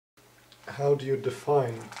how do you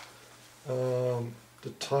define the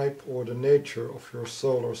type or the nature of your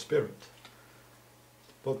soul or spirit?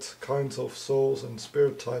 What kinds of souls and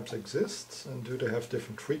spirit types exist, and do they have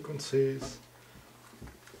different frequencies?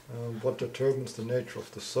 What determines the nature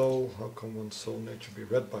of the soul? How can one's soul nature be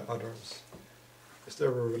read by others? Is there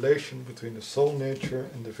a relation between the soul nature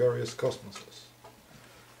and the various cosmoses?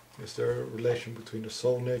 Is there a relation between the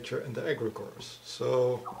soul nature and the egregores?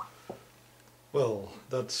 So, well,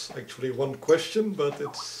 that's actually one question, but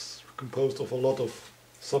it's composed of a lot of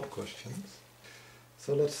sub-questions.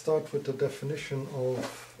 So let's start with the definition of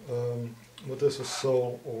what is a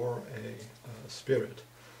soul or a spirit.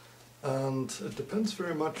 And it depends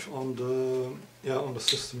very much on the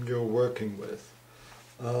system you're working with.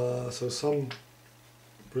 So some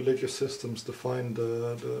religious systems define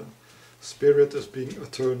the spirit as being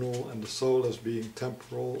eternal and the soul as being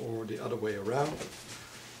temporal, or the other way around.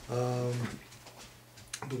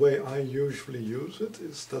 The way I usually use it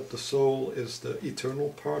is that the soul is the eternal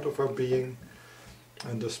part of our being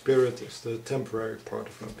and the spirit is the temporary part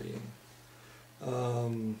of our being.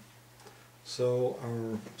 So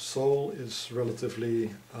our soul is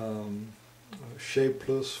relatively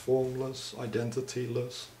shapeless, formless,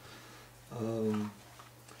 identityless.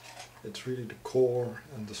 It's really the core,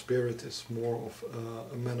 and the spirit is more of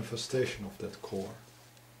a manifestation of that core.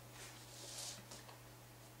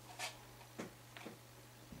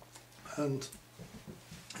 And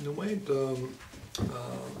in a way,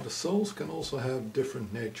 the souls can also have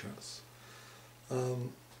different natures.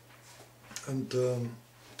 In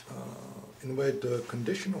a way, the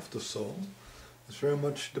condition of the soul is very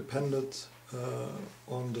much dependent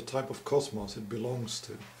on the type of cosmos it belongs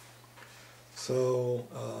to. So,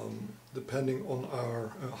 depending on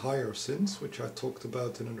our higher sins, which I talked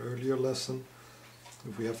about in an earlier lesson,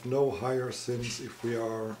 if we have no higher sins, if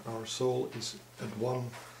our soul is at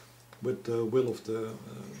one with the will of the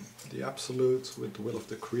Absolute, with the will of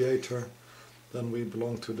the Creator, then we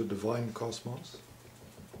belong to the divine cosmos.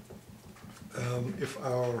 If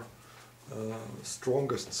our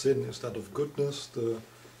strongest sin is that of goodness, the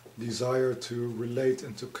desire to relate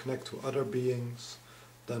and to connect to other beings,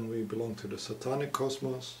 then we belong to the satanic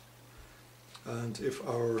cosmos. And if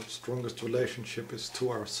our strongest relationship is to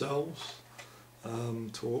ourselves,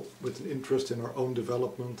 with an interest in our own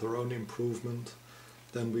development, our own improvement,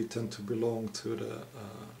 then we tend to belong to the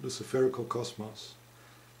luciferical cosmos.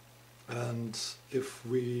 And if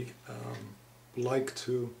we like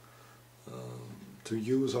to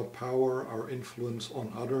use our power, our influence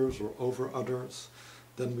on others or over others,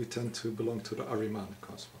 then we tend to belong to the Ahrimanic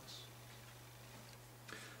cosmos.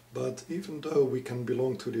 But even though we can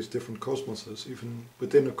belong to these different cosmoses, even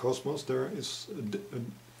within a cosmos there is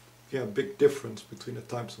a big difference between the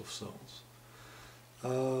types of souls.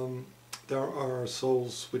 There are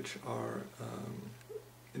souls which are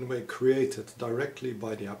in a way created directly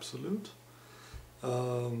by the Absolute.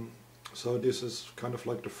 So this is kind of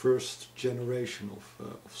like the first generation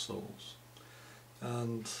of souls.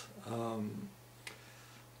 And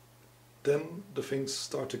then the things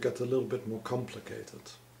start to get a little bit more complicated.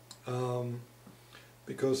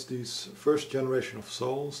 Because these first generation of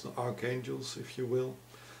souls, the archangels if you will,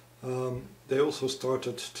 they also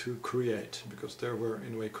started to create, because they were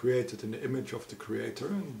in a way created in the image of the Creator,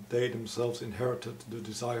 and they themselves inherited the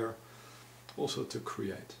desire also to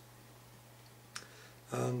create.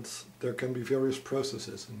 And there can be various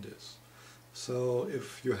processes in this. So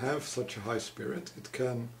if you have such a high spirit, it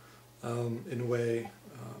can in a way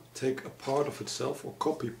take a part of itself or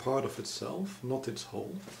copy part of itself, not its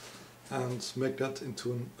whole, and make that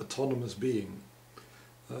into an autonomous being.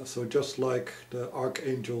 So just like the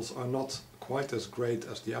archangels are not quite as great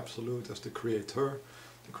as the Absolute, as the Creator,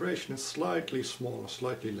 the creation is slightly smaller,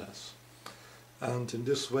 slightly less. And in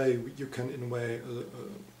this way you can, in a way,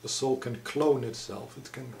 a soul can clone itself,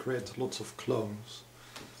 it can create lots of clones.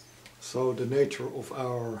 So the nature of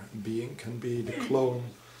our being can be the clone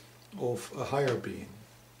of a higher being.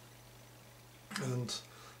 And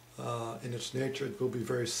in its nature it will be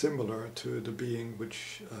very similar to the being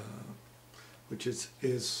which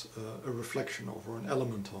is a reflection of or an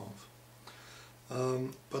element of.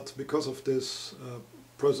 But because of this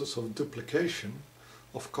process of duplication,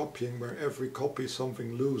 of copying, where every copy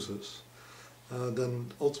something loses,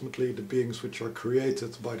 then ultimately the beings which are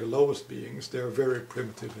created by the lowest beings, they are very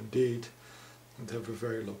primitive indeed and have a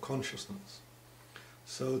very low consciousness.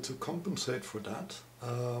 So to compensate for that,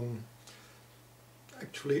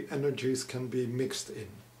 actually energies can be mixed in.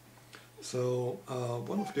 So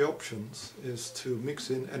one of the options is to mix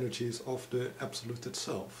in energies of the Absolute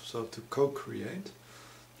itself, so to co-create.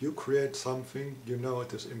 You create something, you know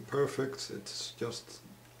it is imperfect, it's just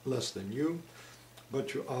less than you,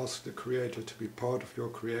 but you ask the Creator to be part of your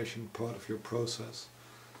creation, part of your process,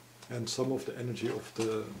 and some of the energy of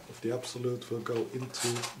the Absolute will go into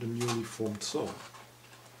the newly formed soul.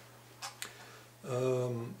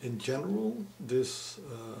 In general, this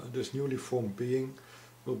newly formed being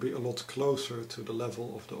will be a lot closer to the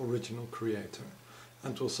level of the original Creator,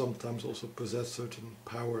 and will sometimes also possess certain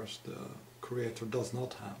powers the Creator does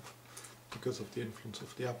not have, because of the influence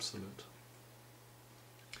of the Absolute.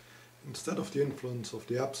 Instead of the influence of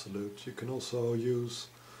the Absolute, you can also use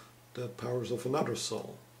the powers of another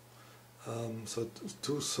soul. So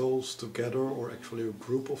two souls together, or actually a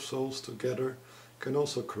group of souls together, can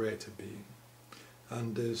also create a being.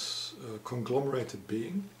 And this conglomerated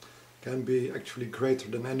being can be actually greater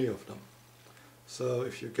than any of them. So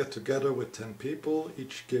if you get together with 10 people,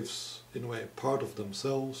 each gives in a way a part of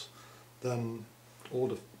themselves, then all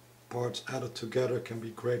the parts added together can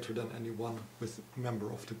be greater than any one member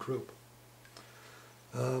of the group.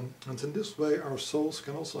 And in this way our souls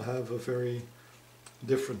can also have a very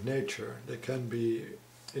different nature. They can be,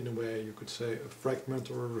 in a way you could say, a fragment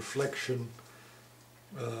or a reflection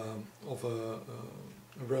of a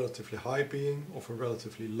relatively high being, of a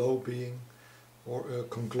relatively low being, or a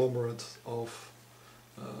conglomerate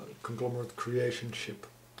creationship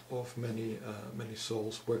of many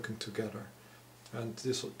souls working together. And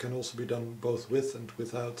this can also be done both with and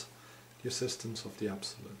without the assistance of the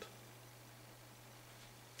Absolute.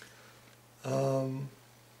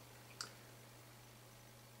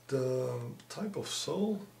 The type of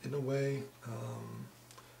soul, in a way,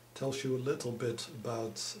 tells you a little bit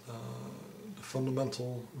about the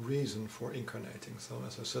fundamental reason for incarnating. So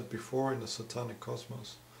as I said before, in the Satanic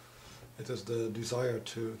cosmos, it is the desire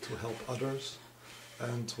to help others,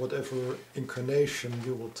 and whatever incarnation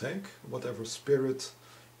you will take, whatever spirit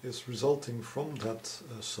is resulting from that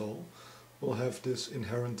soul, will have this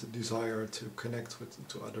inherent desire to connect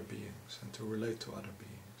to other beings and to relate to other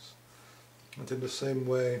beings. And in the same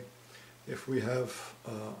way, if we have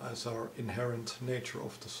as our inherent nature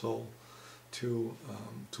of the soul to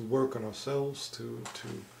work on ourselves, to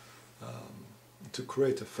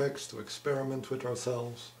create effects, to experiment with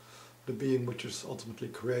ourselves, the being which is ultimately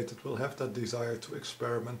created will have that desire to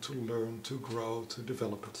experiment, to learn, to grow, to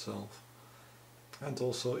develop itself. And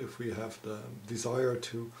also, if we have the desire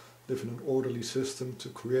to live in an orderly system, to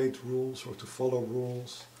create rules or to follow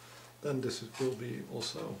rules, then this will be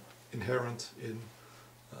also inherent in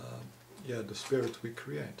the spirit we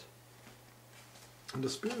create. And the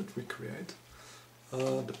spirit we create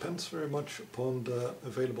depends very much upon the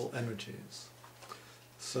available energies.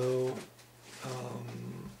 So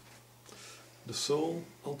the soul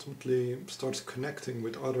ultimately starts connecting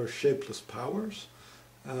with other shapeless powers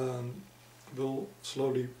and will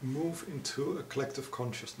slowly move into a collective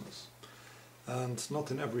consciousness. And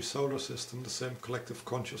not in every solar system the same collective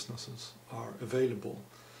consciousnesses are available,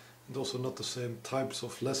 and also not the same types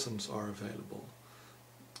of lessons are available.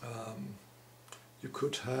 You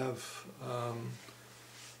could have,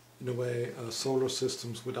 in a way, solar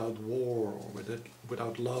systems without war, or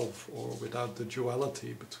without love, or without the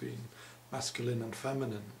duality between masculine and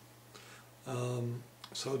feminine.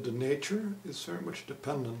 So the nature is very much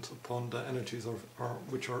dependent upon the energies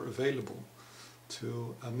which are available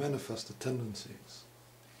to manifest the tendencies.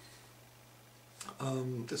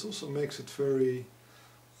 This also makes it very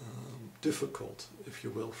difficult, if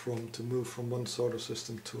you will, to move from one solar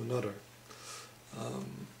system to another.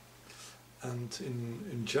 And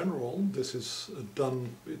in general, this is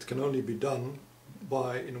done. It can only be done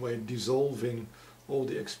by, in a way, dissolving all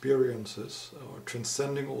the experiences, or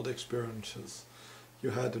transcending all the experiences you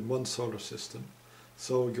had in one solar system,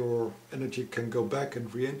 so your energy can go back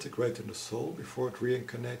and reintegrate in the soul before it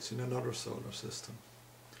reincarnates in another solar system.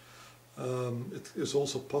 It is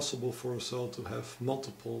also possible for a soul to have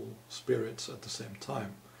multiple spirits at the same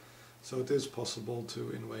time. So it is possible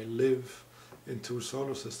to, in a way, live in two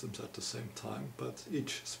solar systems at the same time, but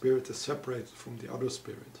each spirit is separated from the other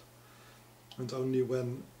spirit. And only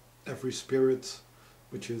when every spirit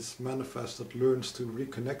which is manifested learns to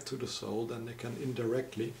reconnect to the soul, then they can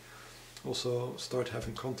indirectly also start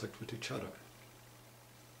having contact with each other.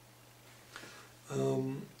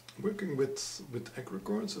 Working with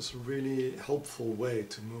egregores is a really helpful way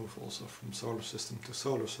to move also from solar system to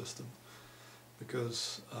solar system,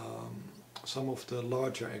 because some of the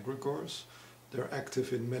larger egregores, they're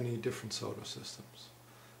active in many different solar systems.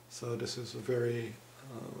 So this is a very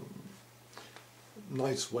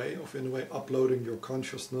nice way of, in a way, uploading your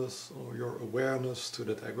consciousness or your awareness to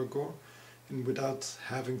that egregore, and without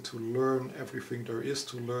having to learn everything there is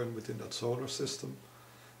to learn within that solar system,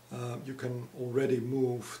 you can already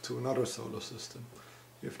move to another solar system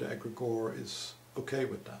if the egregore is okay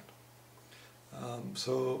with that.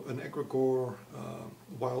 So an egregore,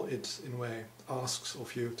 while it in a way asks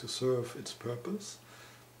of you to serve its purpose,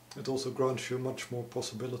 it also grants you much more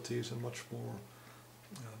possibilities and much more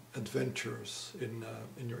adventures in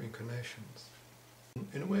your incarnations.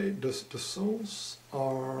 In a way, the souls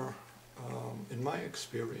are, in my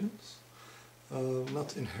experience,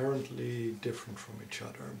 not inherently different from each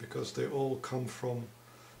other, because they all come from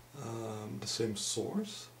the same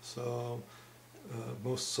source. So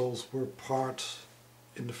most souls were part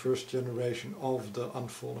in the first generation of the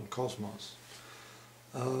unfallen cosmos.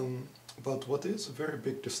 But what is a very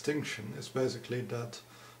big distinction is basically that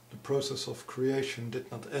the process of creation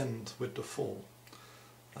did not end with the fall.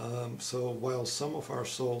 So while some of our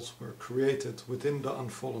souls were created within the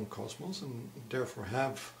unfallen cosmos and therefore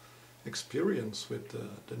have experience with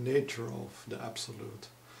the nature of the Absolute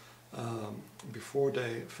before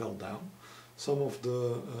they fell down, some of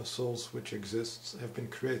the souls which exist have been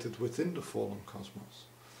created within the fallen cosmos.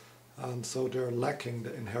 And so they're lacking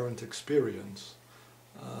the inherent experience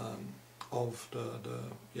of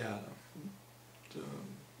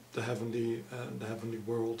the heavenly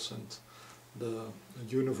worlds and the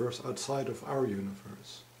universe outside of our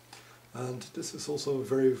universe. And this is also a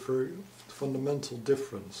very, very fundamental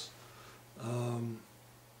difference,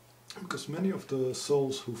 because many of the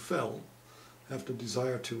souls who fell have the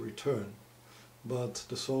desire to return, but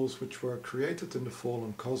the souls which were created in the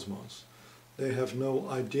fallen cosmos, they have no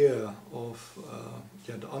idea of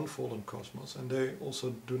the unfallen cosmos, and they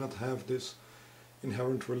also do not have this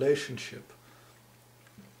inherent relationship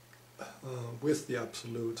with the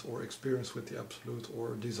Absolute, or experience with the Absolute,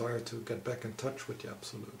 or desire to get back in touch with the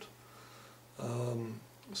Absolute.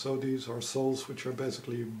 So these are souls which are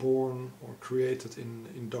basically born or created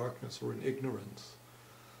in darkness or in ignorance.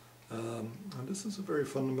 And this is a very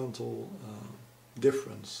fundamental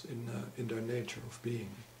difference in their nature of being.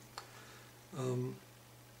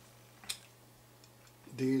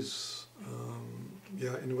 These,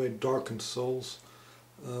 in a way, darkened souls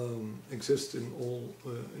exist in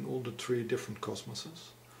all the three different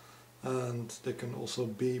cosmoses, and they can also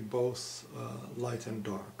be both light and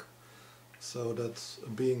dark. So that a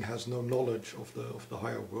being has no knowledge of the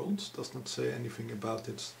higher worlds, does not say anything about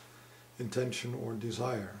its intention or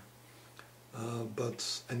desire,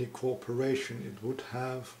 but any cooperation it would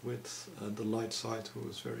have with the light side, who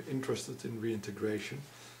is very interested in reintegration,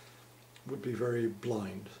 would be very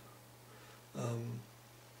blind.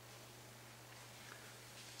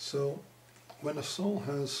 So when a soul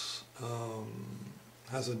has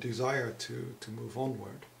a desire to move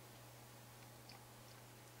onward,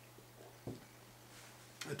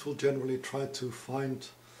 it will generally try to find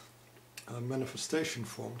manifestation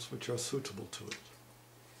forms which are suitable to it.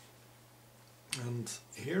 And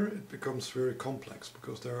here it becomes very complex,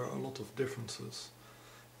 because there are a lot of differences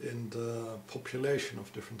in the population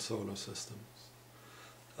of different solar systems.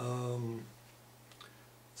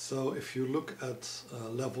 So if you look at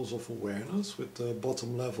levels of awareness, with the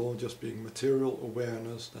bottom level just being material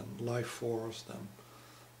awareness, then life force, then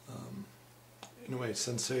in a way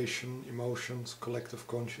sensation, emotions, collective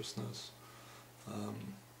consciousness,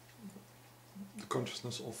 the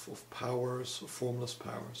consciousness of powers, of formless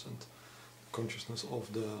powers, and consciousness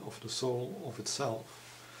of the soul of itself,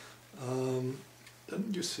 then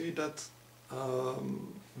you see that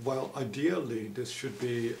while ideally this should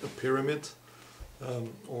be a pyramid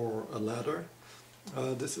or a ladder,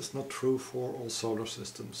 this is not true for all solar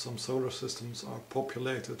systems. Some solar systems are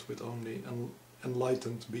populated with only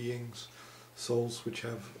enlightened beings, souls which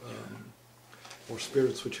have, or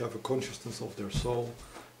spirits which have a consciousness of their soul,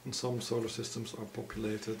 and some solar systems are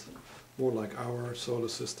populated more like our solar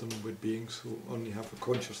system, with beings who only have a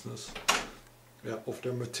consciousness of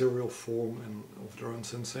their material form and of their own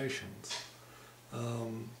sensations.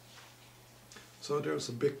 So there's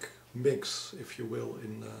a big mix, if you will,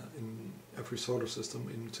 in every solar system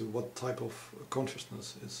into what type of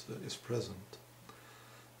consciousness is present.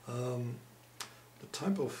 The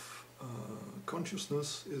type of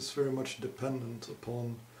consciousness is very much dependent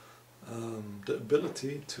upon the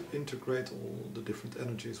ability to integrate all the different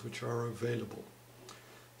energies which are available.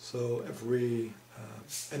 So every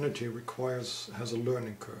energy has a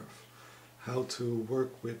learning curve. How to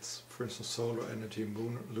work with, for instance, solar energy,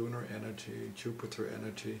 lunar energy, Jupiter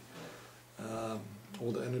energy,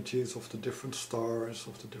 all the energies of the different stars,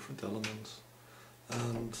 of the different elements.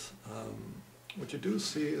 And what you do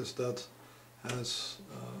see is that as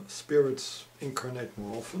spirits incarnate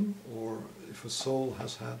more often, or if a soul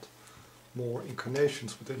has had more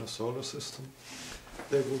incarnations within a solar system,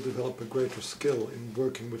 they will develop a greater skill in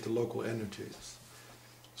working with the local energies.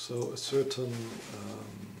 So a certain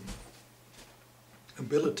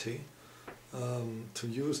ability to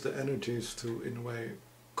use the energies to, in a way,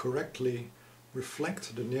 correctly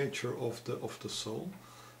reflect the nature of the soul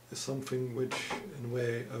is something which, in a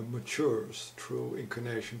way, matures through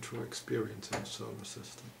incarnation, through experience in the solar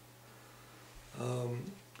system.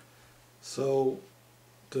 So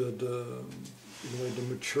in a way, the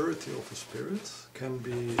maturity of a spirit can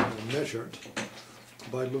be measured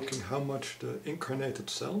by looking how much the incarnated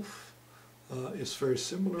self is very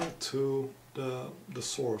similar to the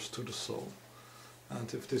source, to the soul.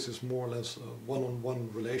 And if this is more or less a one-on-one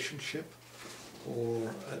relationship,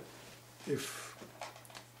 or if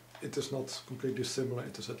it is not completely similar,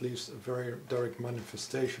 it is at least a very direct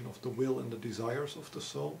manifestation of the will and the desires of the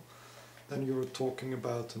soul, then you're talking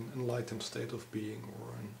about an enlightened state of being, or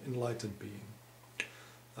an enlightened being.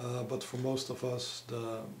 But for most of us,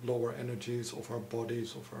 the lower energies of our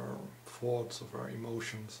bodies, of our thoughts, of our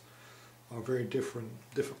emotions, are very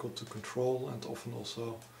difficult to control, and often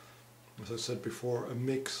also, as I said before, a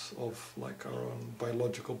mix of like our own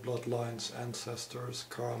biological bloodlines, ancestors,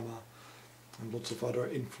 karma, and lots of other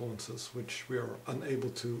influences which we are unable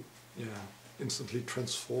to instantly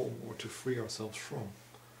transform or to free ourselves from.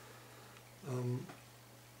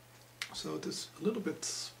 So it is a little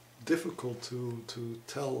bit difficult to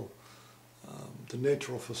tell the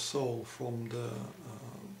nature of a soul from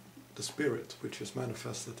the spirit which is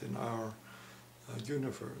manifested in our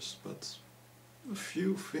universe, but a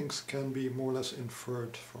few things can be more or less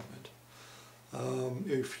inferred from it.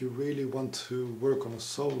 If you really want to work on a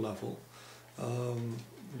soul level,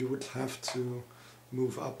 you would have to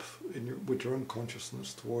move up with your own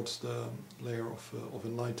consciousness towards the layer of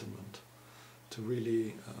enlightenment, to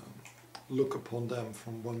really look upon them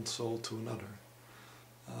from one soul to another.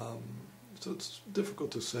 So it's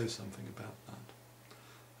difficult to say something about that.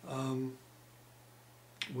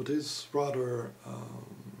 What is rather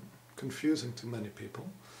confusing to many people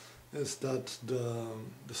is that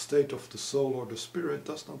the state of the soul or the spirit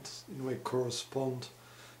does not in a way correspond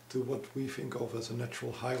to what we think of as a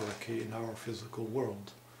natural hierarchy in our physical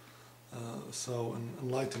world. So an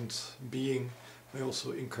enlightened being may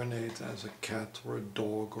also incarnate as a cat or a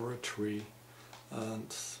dog or a tree,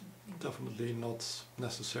 and definitely not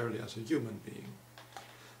necessarily as a human being.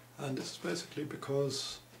 And this is basically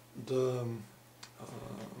because the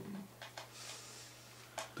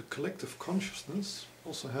collective consciousness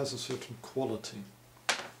also has a certain quality.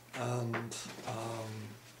 And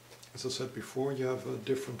as I said before, you have a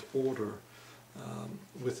different order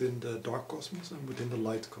within the dark cosmos and within the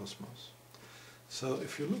light cosmos. So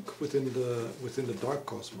if you look within the dark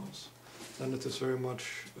cosmos, then it is very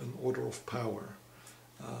much an order of power.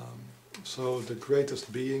 So the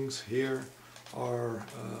greatest beings here are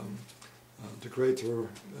the greater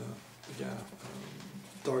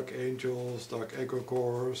dark angels, dark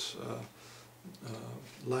egregores,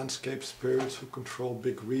 landscape spirits who control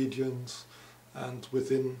big regions, and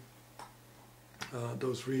within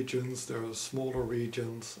those regions there are smaller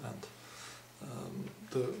regions, and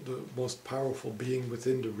the most powerful being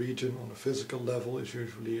within the region on a physical level is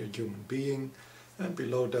usually a human being, and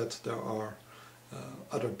below that there are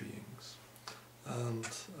other beings. And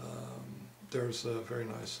there's a very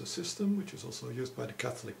nice system which is also used by the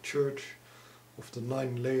Catholic Church of the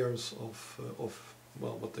 9 layers of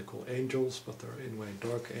well, what they call angels, but they're in a way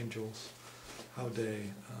dark angels, how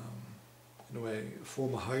they in a way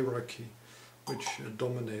form a hierarchy which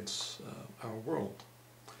dominates our world.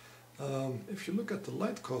 If you look at the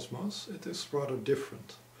light cosmos, it is rather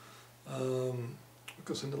different,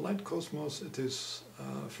 because in the light cosmos it is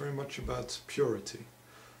very much about purity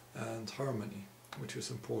and harmony, which is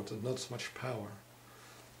important, not so much power.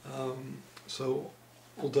 So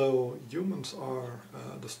although humans are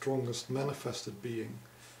the strongest manifested being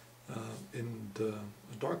in the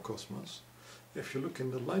dark cosmos, if you look in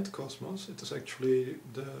the light cosmos, it is actually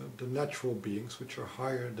the natural beings which are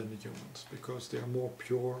higher than the humans, because they are more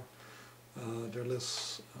pure, they're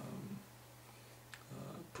less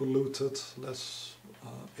polluted, less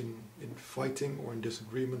in fighting or in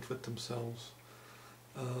disagreement with themselves.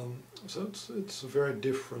 So it's a very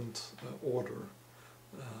different order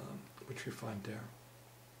which we find there.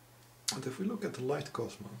 And if we look at the light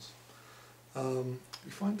cosmos,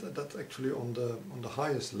 we find that actually on the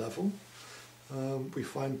highest level, we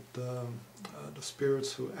find the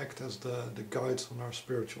spirits who act as the guides on our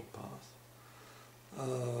spiritual path.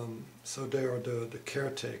 So they are the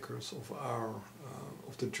caretakers of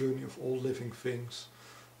of the journey of all living things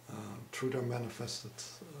through their manifested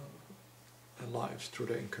lives, through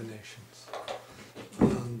their incarnations.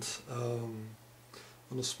 And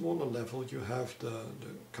on a smaller level, you have the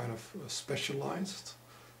kind of specialized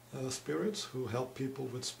spirits who help people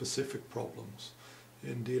with specific problems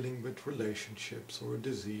in dealing with relationships or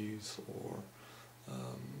disease or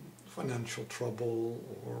financial trouble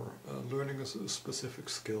or learning a specific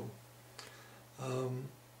skill.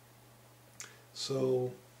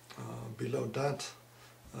 So below that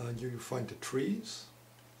you find the trees,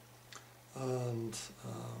 and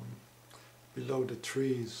below the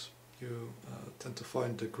trees you tend to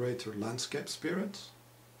find the greater landscape spirits,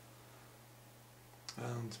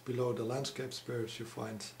 and below the landscape spirits you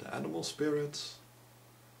find the animal spirits,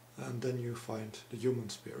 and then you find the human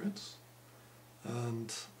spirits.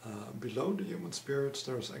 And below the human spirits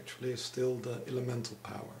there's actually still the elemental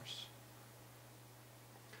powers.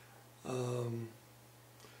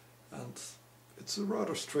 And it's a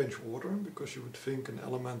rather strange order, because you would think an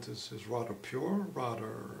element is rather pure,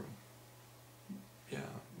 rather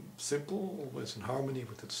simple, always in harmony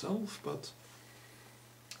with itself, but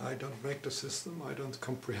I don't make the system, I don't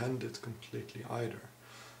comprehend it completely either.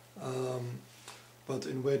 But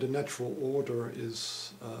in a way the natural order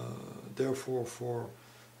is therefore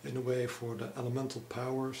in a way for the elemental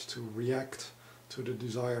powers to react to the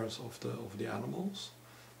desires of the animals.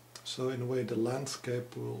 So in a way the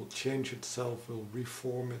landscape will change itself, will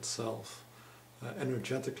reform itself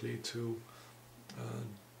energetically to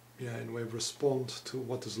in a way respond to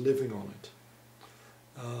what is living on it.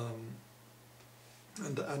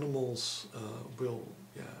 And the animals will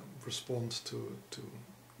respond to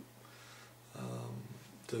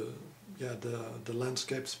the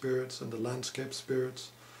landscape spirits, and the landscape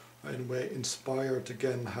spirits are in a way inspired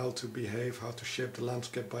again how to behave, how to shape the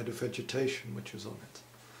landscape by the vegetation which is on it.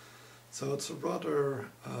 So it's a rather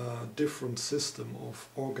different system of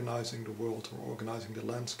organizing the world or organizing the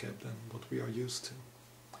landscape than what we are used to.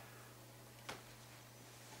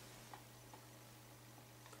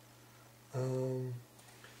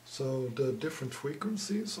 So the different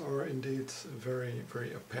frequencies are indeed very,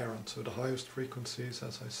 very apparent. So the highest frequencies,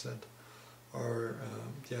 as I said, are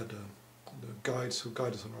the guides who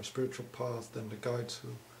guide us on our spiritual path, then the guides who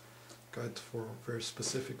guide for very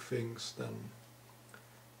specific things, then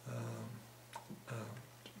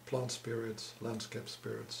plant spirits, landscape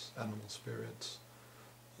spirits, animal spirits,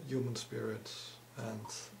 human spirits, and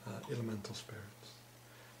elemental spirits.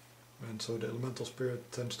 And so the elemental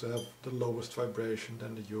spirit tends to have the lowest vibration,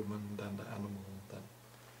 then the human, then the animal, then...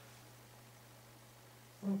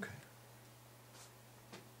 Okay.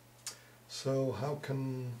 So how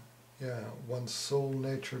can one's soul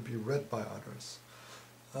nature be read by others?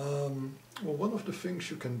 Well, one of the things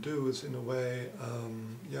you can do is in a way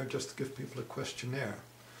just give people a questionnaire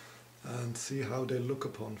and see how they look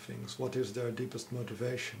upon things, what is their deepest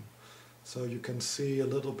motivation. So you can see a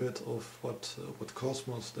little bit of what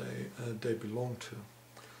cosmos they belong to.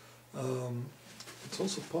 It's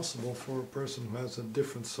also possible for a person who has a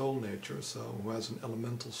different soul nature, so who has an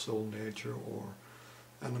elemental soul nature or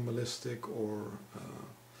animalistic or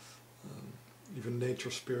even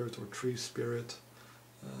nature spirit or tree spirit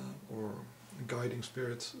or guiding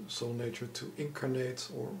spirit soul nature, to incarnate,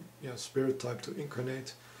 or spirit type to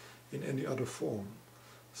incarnate in any other form.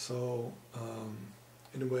 So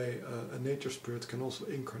in a way a nature spirit can also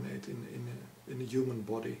incarnate in a human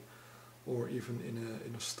body, or even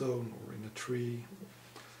in a stone or in a tree.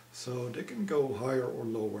 So they can go higher or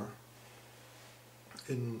lower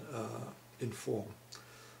in form.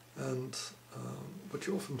 And what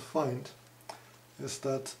you often find is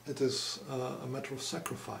that it is a matter of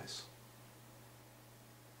sacrifice.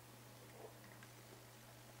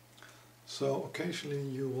 So occasionally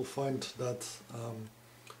you will find that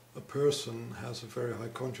a person has a very high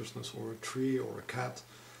consciousness, or a tree or a cat,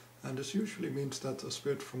 and this usually means that a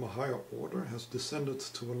spirit from a higher order has descended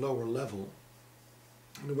to a lower level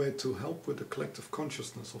in a way to help with the collective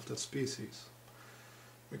consciousness of that species.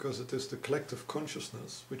 Because it is the collective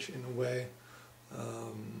consciousness which in a way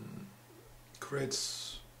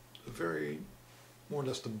creates very more or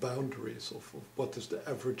less the boundaries of what is the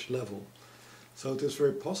average level. So it is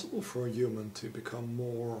very possible for a human to become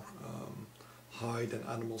more high than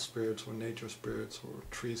animal spirits or nature spirits or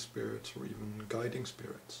tree spirits or even guiding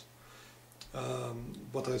spirits.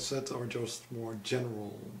 What I said are just more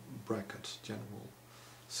general brackets, general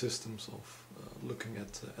systems of looking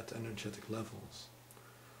at energetic levels.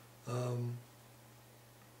 In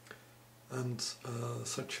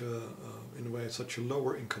a way, such a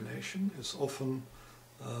lower incarnation is often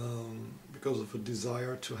because of a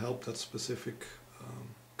desire to help that specific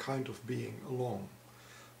kind of being along.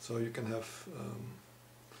 So you can have,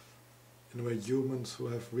 in a way, humans who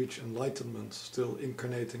have reached enlightenment still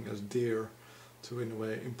incarnating as deer to, in a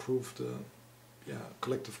way, improve the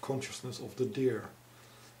collective consciousness of the deer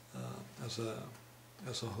as a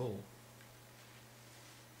as a whole.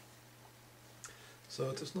 So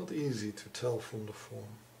it is not easy to tell from the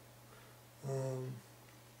form.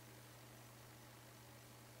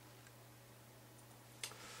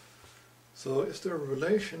 So is there a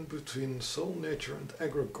relation between soul nature and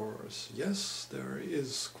egregores? Yes, there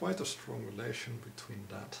is quite a strong relation between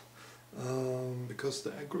that. Because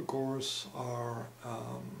the egregores are,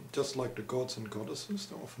 just like the gods and goddesses,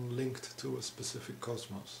 they're often linked to a specific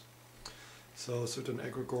cosmos. So certain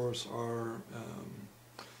egregores are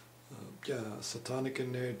satanic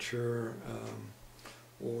in nature,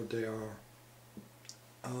 or they are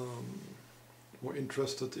more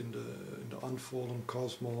interested in the unfallen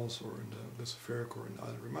cosmos, or in the Luciferic or in the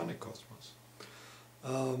Ahrimanic cosmos.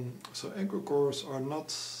 So egregores are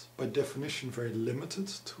not, by definition, very limited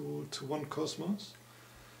to one cosmos.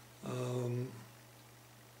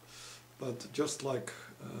 But just like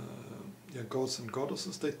gods and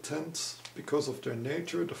goddesses, they tend, because of their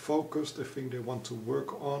nature, the focus, the thing they want to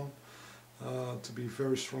work on, to be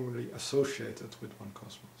very strongly associated with one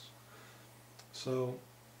cosmos. So,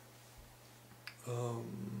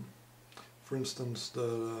 for instance,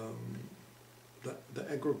 the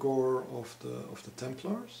egregore of the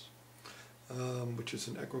Templars, which is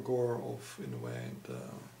an egregore of, in a way,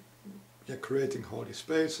 creating holy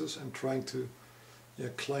spaces and trying to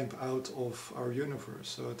climb out of our universe.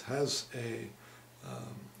 So it has a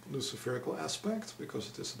Luciferical aspect, because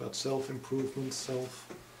it is about self-improvement,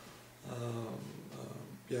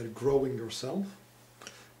 growing yourself.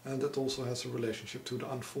 And it also has a relationship to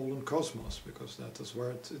the unfallen cosmos, because that is where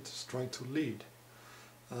it is trying to lead.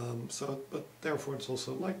 But therefore it's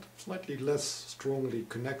also slightly less strongly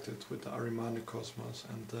connected with the Ahrimanic cosmos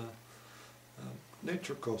and the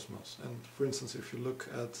nature cosmos. And for instance, if you look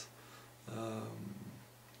at,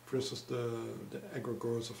 for instance, the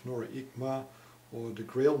egregores of Nora Igma or the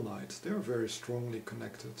Grail Knights, they are very strongly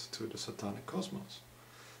connected to the satanic cosmos.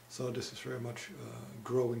 So this is very much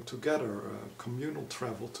growing together, communal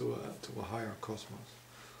travel to a higher cosmos,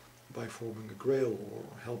 by forming a grail or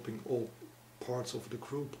helping all parts of the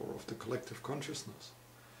group or of the collective consciousness.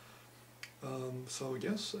 So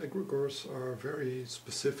yes, egregores are very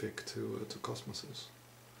specific to cosmoses,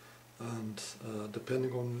 and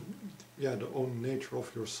depending on the own nature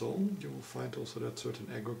of your soul, you will find also that certain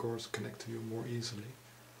egregores connect to you more easily.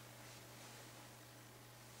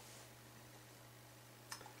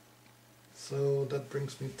 So that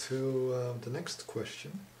brings me to the next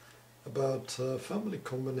question about family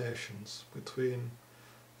combinations between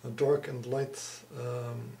dark and light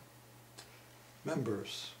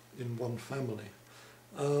members in one family.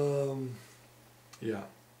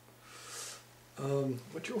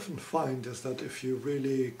 What you often find is that if you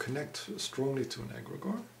really connect strongly to an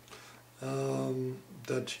egregore,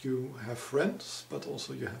 that you have friends, but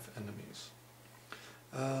also you have enemies.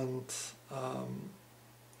 And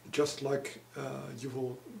just like you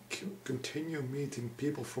will continue meeting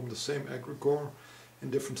people from the same egregore in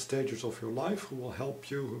different stages of your life who will help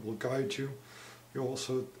you, who will guide you, you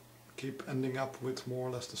also keep ending up with more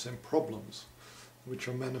or less the same problems, which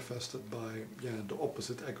are manifested by the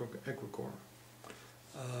opposite egregore,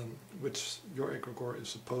 which your egregore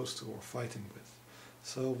is opposed to or fighting with.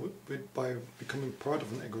 So by becoming part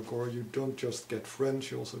of an egregore, you don't just get friends,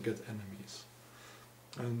 you also get enemies.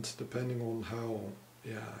 And depending on how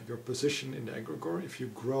your position in the egregore, if you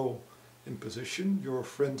grow in position, your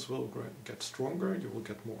friends will get stronger, you will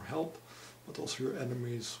get more help, but also your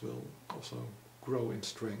enemies will also grow in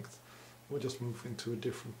strength. We'll just move into a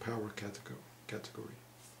different power category.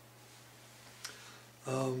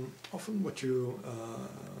 Often what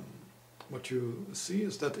you see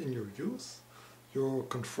is that in your youth, you're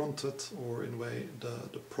confronted, or in a way,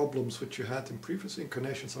 the problems which you had in previous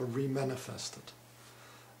incarnations are re-manifested.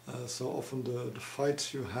 So often the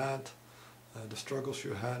fights you had, the struggles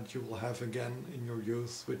you had, you will have again in your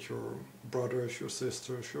youth with your brothers, your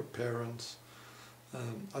sisters, your parents,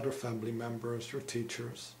 other family members, your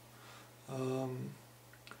teachers.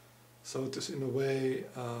 So it is in a way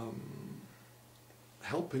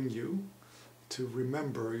helping you to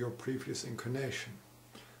remember your previous incarnation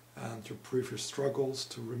and your previous struggles,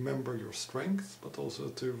 to remember your strengths, but also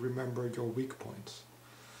to remember your weak points.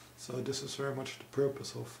 So this is very much the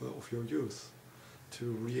purpose of your youth,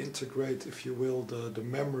 to reintegrate, if you will, the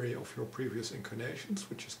memory of your previous incarnations,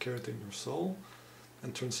 which is carried in your soul,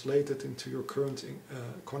 and translate it into your current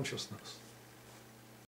consciousness.